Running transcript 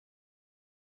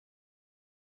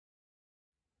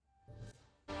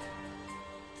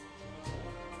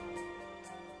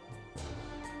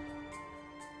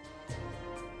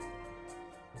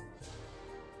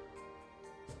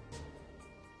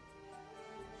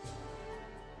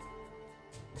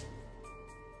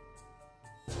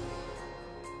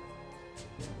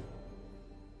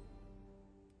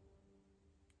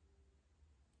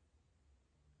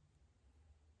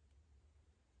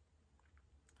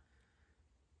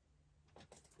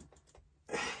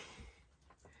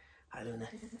I don't know.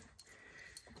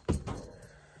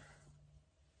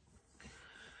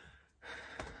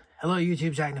 Hello,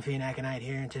 YouTube. Zach Aconite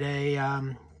here, and today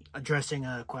addressing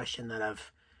a question that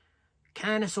I've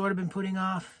kind of sort of been putting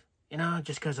off, you know,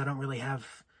 just because I don't really have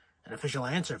an official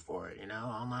answer for it, you know.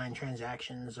 Online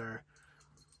transactions are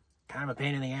kind of a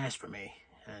pain in the ass for me,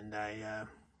 and I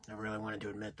never really wanted to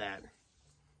admit that.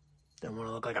 Don't want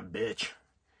to look like a bitch.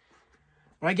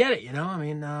 But I get it, you know. I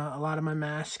mean, a lot of my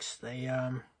masks, they,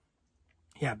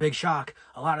 yeah, big shock.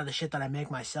 A lot of the shit that I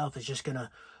make myself is just going to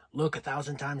look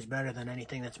 1,000 times better than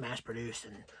anything that's mass-produced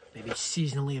and maybe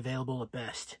seasonally available at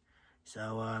best.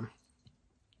 So,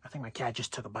 I think my cat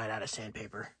just took a bite out of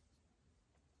sandpaper.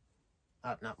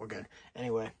 Oh, no, we're good.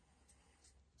 Anyway.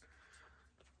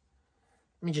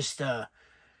 Let me just,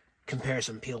 compare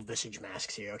some peeled visage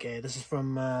masks here, okay? This is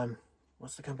from,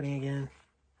 what's the company again?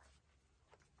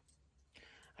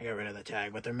 I got rid of the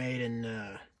tag, but they're made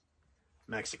in,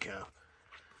 Mexico.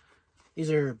 These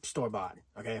are store-bought,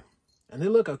 okay? And they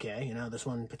look okay, you know, this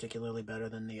one particularly better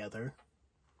than the other.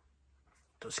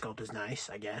 The sculpt is nice,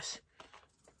 I guess.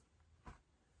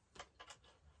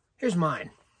 Here's mine.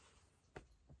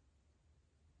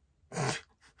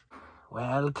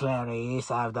 Well, Clarice,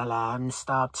 have the lamb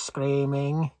stopped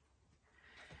screaming?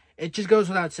 It just goes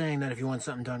without saying that if you want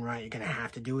something done right, you're going to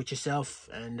have to do it yourself.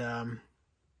 And,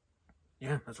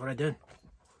 yeah, that's what I did.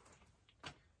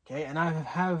 Okay, and I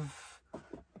have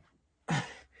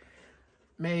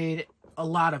made a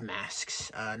lot of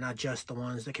masks, not just the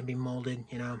ones that can be molded,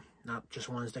 you know, not just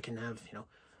ones that can have, you know,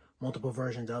 multiple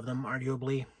versions of them,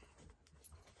 arguably.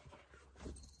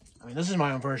 I mean, this is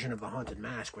my own version of the Haunted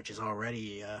Mask, which is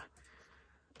already,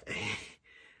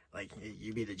 like,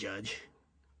 you be the judge.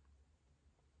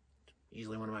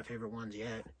 Easily one of my favorite ones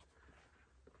yet.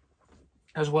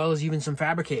 As well as even some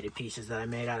fabricated pieces that I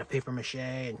made out of paper mache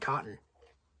and cotton.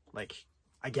 Like,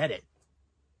 I get it.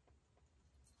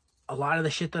 A lot of the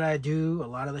shit that I do, a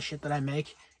lot of the shit that I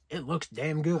make, it looks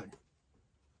damn good.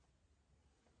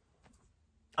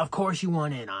 Of course you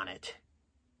want in on it.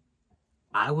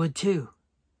 I would too.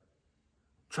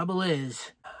 Trouble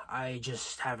is, I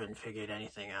just haven't figured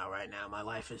anything out right now. My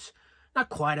life is not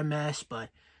quite a mess, but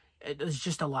there's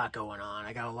just a lot going on.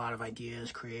 I got a lot of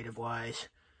ideas, creative-wise,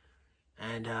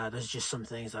 and there's just some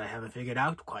things that I haven't figured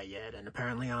out quite yet, and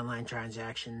apparently online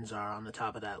transactions are on the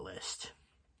top of that list.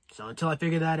 So until I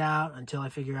figure that out, I'm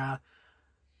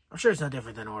sure it's no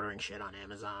different than ordering shit on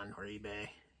Amazon or eBay,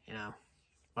 you know.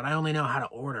 But I only know how to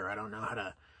order. I don't know how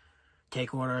to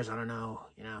take orders. I don't know,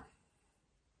 you know.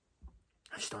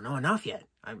 I just don't know enough yet.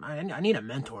 I need a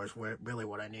mentor is really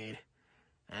what I need.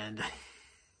 And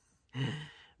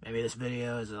maybe this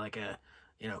video is like a,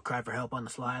 you know, cry for help on the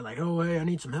slide. Like, oh, hey, I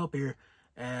need some help here.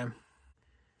 No,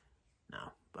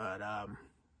 but,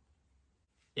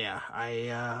 yeah,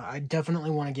 I definitely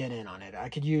want to get in on it. I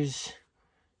could use,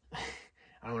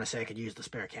 I don't want to say I could use the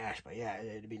spare cash, but yeah,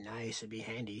 it'd be nice, it'd be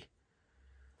handy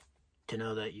to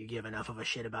know that you give enough of a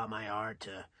shit about my art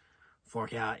to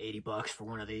fork out $80 for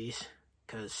one of these.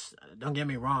 Because, don't get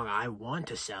me wrong, I want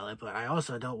to sell it, but I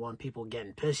also don't want people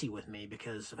getting pissy with me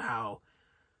because of how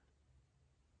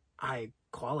high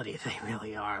quality they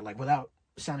really are. Like, without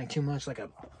sounding too much like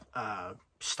a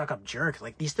stuck-up jerk.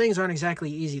 Like, these things aren't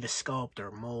exactly easy to sculpt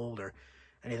or mold or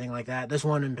anything like that. This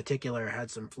one in particular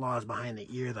had some flaws behind the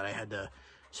ear that I had to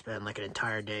spend like an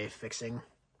entire day fixing.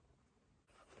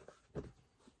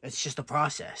 It's just a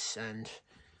process, and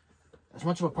as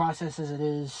much of a process as it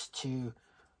is to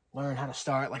learn how to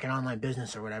start like an online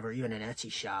business or whatever, even an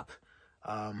Etsy shop,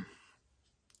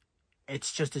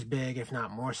 it's just as big, if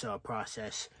not more so, a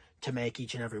process to make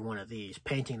each and every one of these.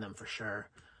 Painting them for sure.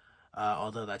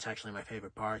 Although that's actually my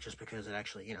favorite part, just because it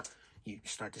actually, you know, you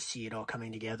start to see it all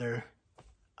coming together.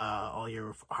 All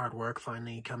your hard work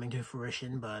finally coming to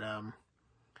fruition. But,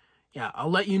 yeah,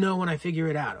 I'll let you know when I figure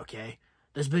it out, okay?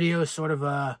 This video is sort of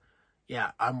a,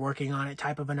 yeah, I'm working on it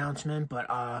type of announcement. But,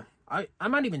 I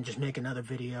might even just make another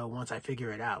video once I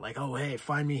figure it out. Like, oh, hey,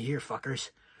 find me here, fuckers.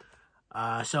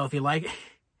 So if you like,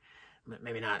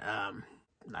 maybe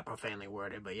not profanely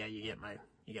worded, but yeah, you get my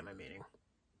meaning.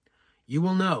 You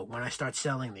will know when I start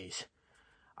selling these.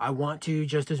 I want to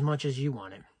just as much as you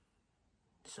want it.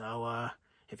 So,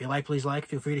 if you like, please like.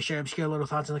 Feel free to share obscure little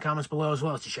thoughts in the comments below, as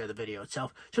well as to share the video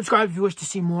itself. Subscribe if you wish to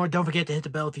see more. Don't forget to hit the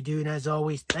bell if you do. And as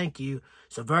always, thank you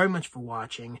so very much for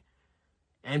watching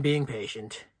and being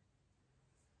patient.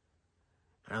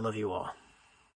 And I love you all.